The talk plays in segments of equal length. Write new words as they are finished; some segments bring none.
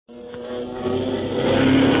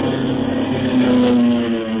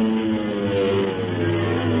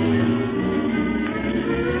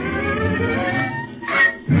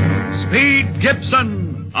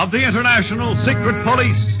of the International Secret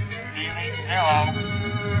Police. Ceiling zero.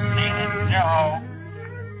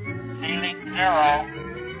 Ceiling zero.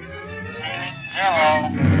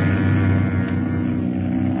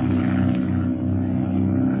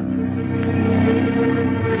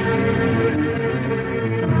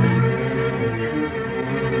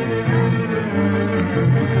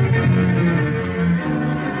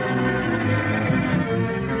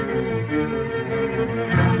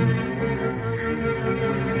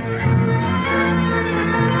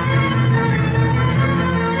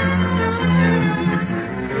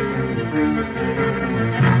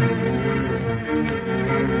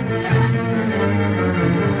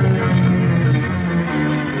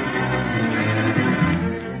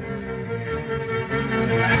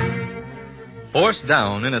 Forced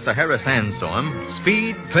down in a Sahara sandstorm,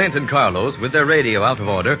 Speed, Clint, and Carlos, with their radio out of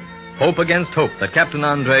order, hope against hope that Captain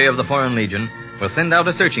Andre of the Foreign Legion will send out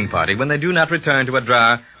a searching party when they do not return to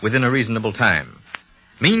Adrar within a reasonable time.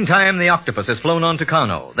 Meantime, the Octopus has flown on to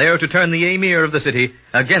Kano, there to turn the emir of the city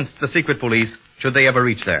against the secret police should they ever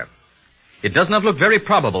reach there. It does not look very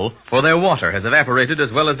probable, for their water has evaporated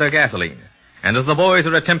as well as their gasoline. And as the boys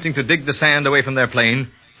are attempting to dig the sand away from their plane,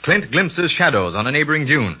 Clint glimpses shadows on a neighboring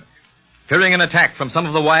dune. Fearing an attack from some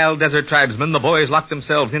of the wild desert tribesmen, the boys lock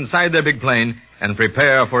themselves inside their big plane and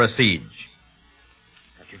prepare for a siege.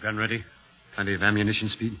 Got your gun ready? Plenty of ammunition,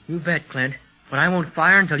 Speed? You bet, Clint. But I won't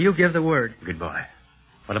fire until you give the word. Good boy.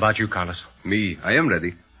 What about you, Carlos? Me, I am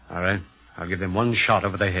ready. All right. I'll give them one shot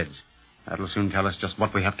over their heads. That'll soon tell us just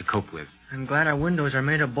what we have to cope with. I'm glad our windows are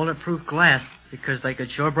made of bulletproof glass, because they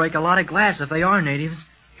could sure break a lot of glass if they are natives.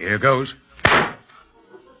 Here goes.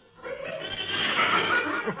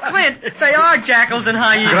 Clint, they are jackals and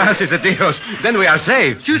hyenas. Gracias a Dios. Then we are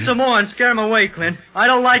safe. Shoot some more and scare them away, Clint. I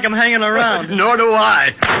don't like them hanging around. Nor do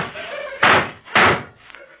I.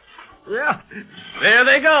 Yeah, there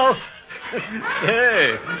they go.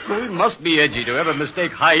 Hey, we must be edgy to ever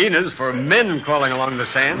mistake hyenas for men crawling along the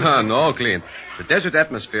sand. Oh, no, Clint. The desert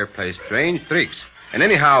atmosphere plays strange tricks. And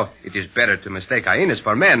anyhow, it is better to mistake hyenas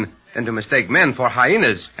for men than to mistake men for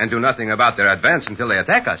hyenas and do nothing about their advance until they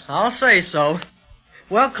attack us. I'll say so.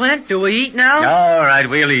 Well, Clint, do we eat now? All right,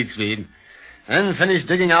 we'll eat, Speed. Then finish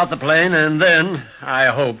digging out the plane, and then,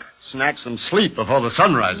 I hope, snack some sleep before the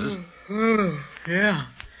sun rises. Yeah.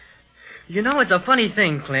 You know, it's a funny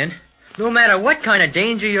thing, Clint. No matter what kind of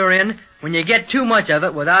danger you're in, when you get too much of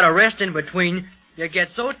it without a rest in between, you get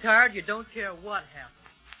so tired you don't care what happens.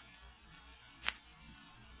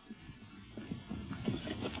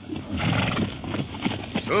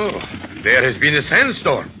 So, there has been a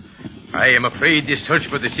sandstorm. I am afraid this search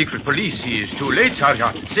for the secret police is too late,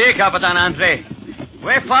 Sergeant. See, Capitan Andre.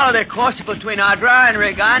 We follow the course between Adrar and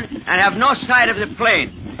Regan and have no sight of the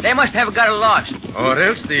plane. They must have got lost. Or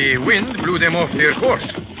else the wind blew them off their course.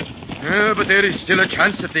 But there is still a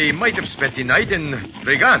chance that they might have spent the night in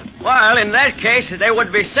Regan. Well, in that case, they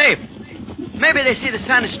would be safe. Maybe they see the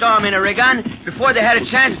sandstorm in Regan before they had a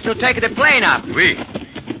chance to take the plane up. Oui.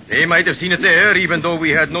 They might have seen it there, even though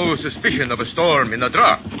we had no suspicion of a storm in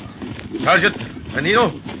Adrar. Sergeant,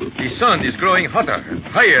 Anino, the sun is growing hotter and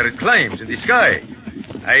higher it climbs in the sky.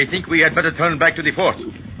 I think we had better turn back to the fort.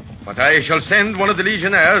 But I shall send one of the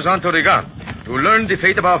legionnaires on to Regan to learn the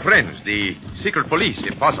fate of our friends, the secret police,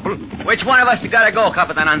 if possible. Which one of us gotta go,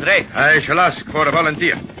 Capitan Andre? I shall ask for a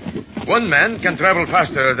volunteer. One man can travel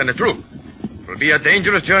faster than a troop. It will be a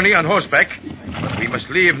dangerous journey on horseback, but we must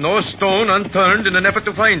leave no stone unturned in an effort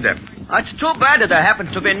to find them. It's too bad that there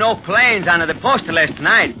happened to be no planes under the post last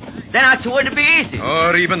night. Then it would be easy.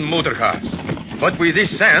 Or even motor cars. But with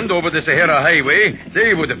this sand over the Sahara Highway,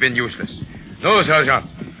 they would have been useless. No, Sergeant.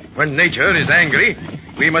 When nature is angry,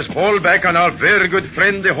 we must fall back on our very good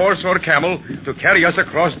friend, the horse or camel, to carry us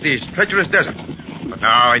across this treacherous desert. But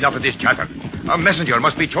now, enough of this chatter. A messenger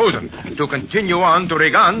must be chosen to continue on to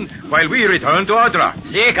Regan while we return to Adrar.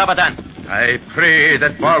 Si, Capitan. I pray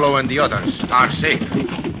that Barlow and the others are safe.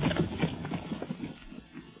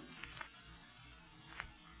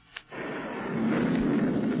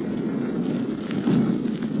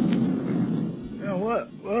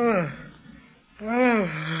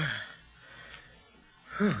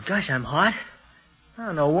 Gosh, I'm hot.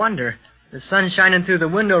 Oh, no wonder. The sun's shining through the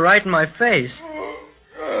window right in my face.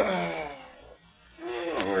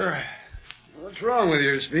 What's wrong with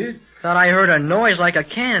you, Speed? Thought I heard a noise like a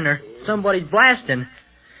cannon or somebody blasting.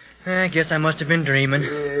 I guess I must have been dreaming.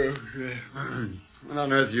 What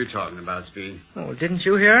on earth are you talking about, Speed? Oh, didn't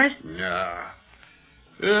you hear it? Yeah.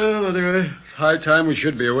 Well, anyway, it's high time we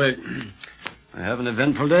should be awake. I have an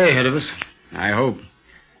eventful day ahead of us. I hope.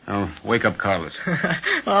 Oh, wake up Carlos.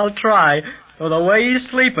 I'll try. Well, the way he's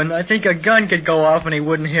sleeping, I think a gun could go off and he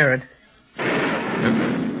wouldn't hear it.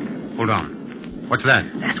 Hold on. What's that?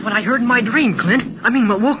 That's what I heard in my dream, Clint. I mean,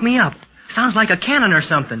 what woke me up. Sounds like a cannon or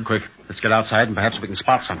something. Quick, let's get outside and perhaps we can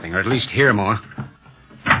spot something, or at least hear more.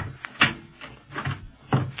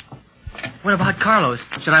 What about Carlos?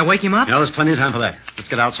 Should I wake him up? You know, there's plenty of time for that. Let's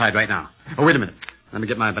get outside right now. Oh, wait a minute. Let me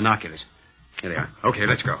get my binoculars. Here they are. Okay,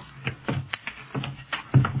 let's go.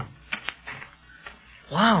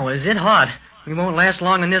 Wow, is it hot? We won't last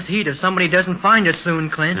long in this heat if somebody doesn't find us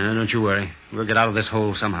soon, Clint. Don't you worry. We'll get out of this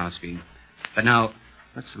hole somehow, Speed. But now,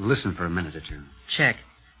 let's listen for a minute or two. Check.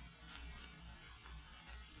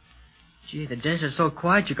 Gee, the desert's so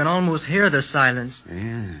quiet you can almost hear the silence.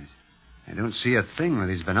 Yes. I don't see a thing with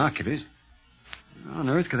these binoculars. Where on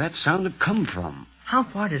earth could that sound have come from? How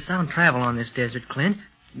far does sound travel on this desert, Clint?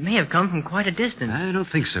 It may have come from quite a distance. I don't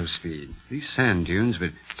think so, Speed. These sand dunes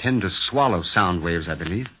would tend to swallow sound waves, I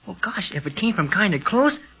believe. Well, gosh, if it came from kind of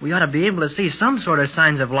close, we ought to be able to see some sort of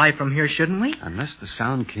signs of life from here, shouldn't we? Unless the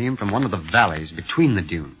sound came from one of the valleys between the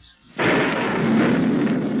dunes.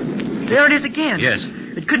 There it is again. Yes.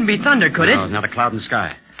 It couldn't be thunder, could it? No, not a cloud in the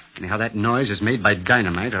sky. Anyhow, that noise is made by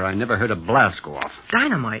dynamite, or I never heard a blast go off.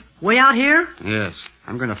 Dynamite? Way out here? Yes.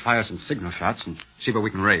 I'm going to fire some signal shots and see what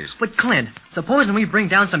we can raise. But, Clint, supposing we bring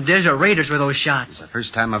down some desert raiders with those shots. It's the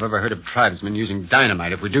first time I've ever heard of tribesmen using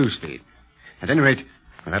dynamite if we do, Speed. At any rate,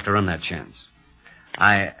 we'll have to run that chance.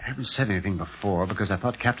 I haven't said anything before because I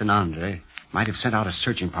thought Captain Andre might have sent out a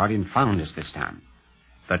searching party and found us this time.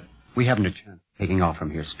 But we haven't a chance of taking off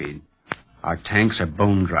from here, Speed. Our tanks are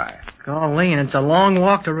bone dry. Golly, and it's a long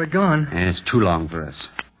walk to Ragon. And it's too long for us.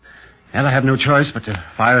 And I have no choice but to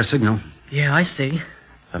fire a signal. Yeah, I see.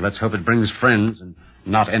 So let's hope it brings friends and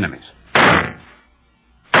not enemies.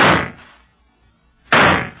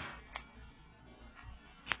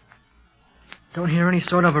 Don't hear any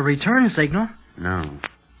sort of a return signal. No.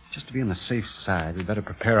 Just to be on the safe side, we better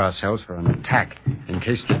prepare ourselves for an attack in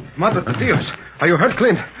case the... Madre de Dios. Are you hurt,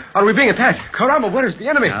 Clint? Are we being attacked? Caramba, where is the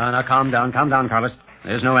enemy? Now, calm down, Carlos.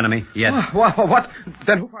 There's no enemy yet. What?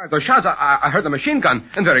 Then who fired those shots? I heard the machine gun,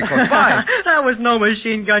 and very close by. That was no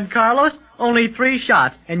machine gun, Carlos. Only 3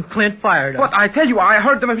 shots, and Clint fired them. What? I tell you, I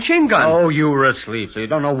heard the machine gun. Oh, you were asleep, so you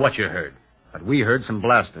don't know what you heard. But we heard some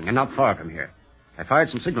blasting, and not far from here. I fired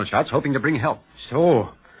some signal shots, hoping to bring help. So,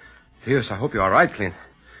 Dios, I hope you're all right, Clint.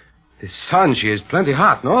 The sun, she is plenty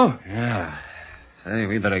hot, no? Yeah. Say,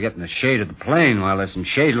 we better get in the shade of the plane while there's some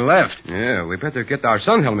shade left. Yeah, we better get our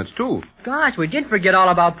sun helmets, too. Gosh, we did forget all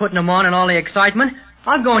about putting them on and all the excitement.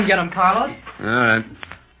 I'll go and get them, Carlos. All right.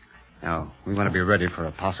 Now, we want to be ready for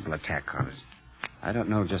a possible attack, Carlos. I don't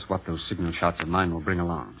know just what those signal shots of mine will bring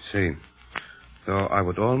along. See, though I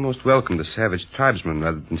would almost welcome the savage tribesmen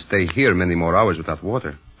rather than stay here many more hours without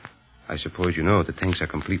water. I suppose you know the tanks are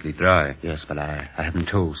completely dry. Yes, but I haven't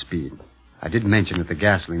told Speed. I did mention that the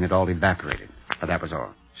gasoline had all evaporated, but that was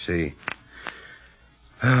all. See.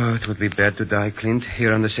 Oh, it would be bad to die, Clint,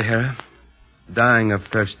 here on the Sahara. Dying of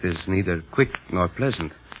thirst is neither quick nor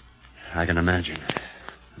pleasant. I can imagine.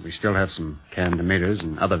 We still have some canned tomatoes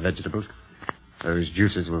and other vegetables. Those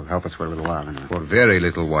juices will help us for a little while, anyway. For very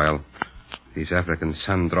little while. This African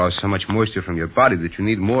sun draws so much moisture from your body that you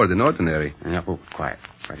need more than ordinary. Yeah, oh, quiet.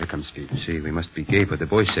 Right, here comes Speed. See, we must be gay for the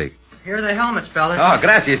boy's sake. Here are the helmets, fellas. Oh,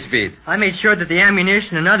 gracias, Speed. I made sure that the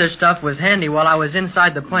ammunition and other stuff was handy while I was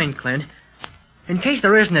inside the plane, Clint. In case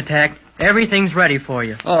there is an attack, everything's ready for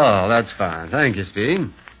you. Oh, that's fine. Thank you,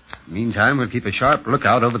 Speed. Meantime, we'll keep a sharp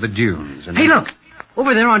lookout over the dunes. Hey, look!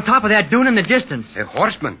 Over there on top of that dune in the distance. A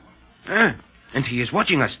horseman. And he is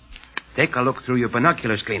watching us. Take a look through your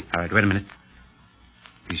binoculars, Clint. All right, wait a minute.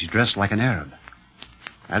 He's dressed like an Arab.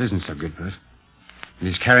 That isn't so good for us. And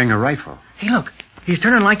he's carrying a rifle. Hey, look. He's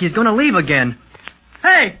turning like he's going to leave again.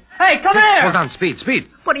 Hey, come here! Hold on, Speed.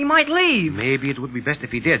 But he might leave. Maybe it would be best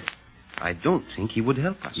if he did. I don't think he would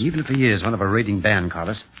help us. Even if he is one of a raiding band,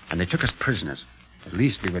 Carlos, and they took us prisoners, at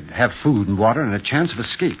least we would have food and water and a chance of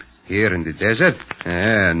escape. Here in the desert?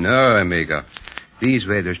 No, amigo. These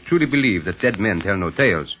raiders truly believe that dead men tell no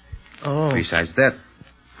tales. Oh. Besides that,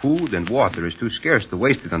 food and water is too scarce to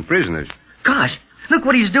waste it on prisoners. Gosh, look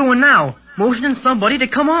what he's doing now. Motioning somebody to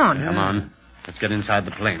come on. Come on. Let's get inside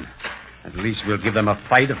the plane. At least we'll give them a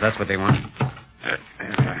fight if that's what they want.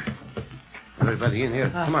 Everybody in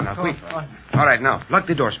here. Come on now, quick. All right, now, lock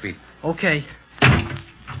the door, Speed. Okay.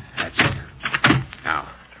 That's it. Now,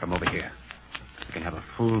 from over here. We can have a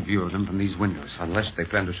full view of them from these windows. Unless they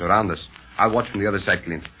plan to surround us. I'll watch from the other side,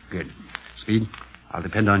 Clint. Good. Speed, I'll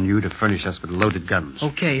depend on you to furnish us with loaded guns.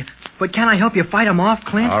 Okay. But can I help you fight them off,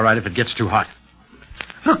 Clint? All right, if it gets too hot.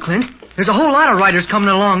 Look, Clint. There's a whole lot of riders coming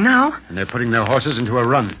along now. And they're putting their horses into a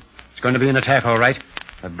run. It's going to be an attack, all right.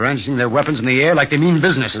 They're brandishing their weapons in the air like they mean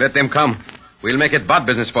business. Let them come. We'll make it bad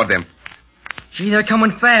business for them. Gee, they're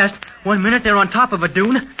coming fast. 1 minute they're on top of a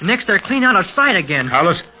dune. Next they're clean out of sight again.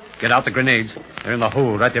 Carlos, get out the grenades. They're in the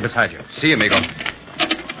hole right there beside you. See, amigo.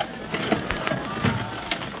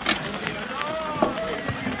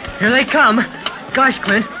 Here they come. Gosh,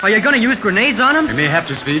 Clint, are you going to use grenades on them? We may have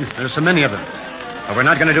to, Speed. There's so many of them. But we're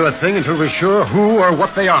not going to do a thing until we're sure who or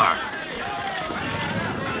what they are.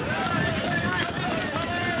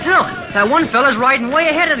 Look, that one fella's riding way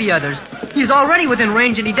ahead of the others. He's already within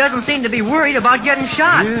range, and he doesn't seem to be worried about getting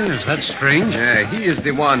shot. Yes, that's strange. Yeah, he is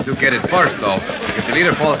the one to get it first, though. If the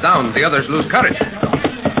leader falls down, the others lose courage.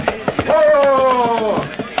 Oh!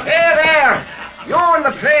 Hey there! You on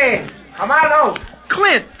the plane. Come on out.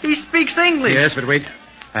 Clint, he speaks English. Yes, but wait.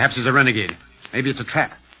 Perhaps he's a renegade. Maybe it's a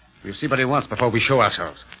trap. We'll see what he wants before we show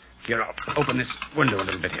ourselves. Here, I'll open this window a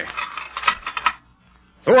little bit here.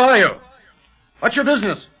 Who are you? What's your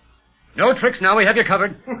business? No tricks now. We have you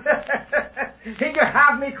covered. Think you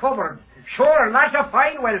have me covered. Sure, and that's a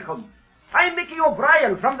fine welcome. I'm Mickey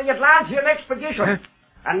O'Brien from the Atlantean Expedition. Huh?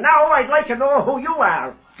 And now I'd like to know who you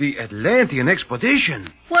are. The Atlantean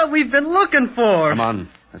Expedition. What we've been looking for. Come on.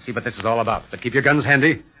 Let's see what this is all about. But keep your guns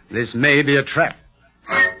handy. This may be a trap.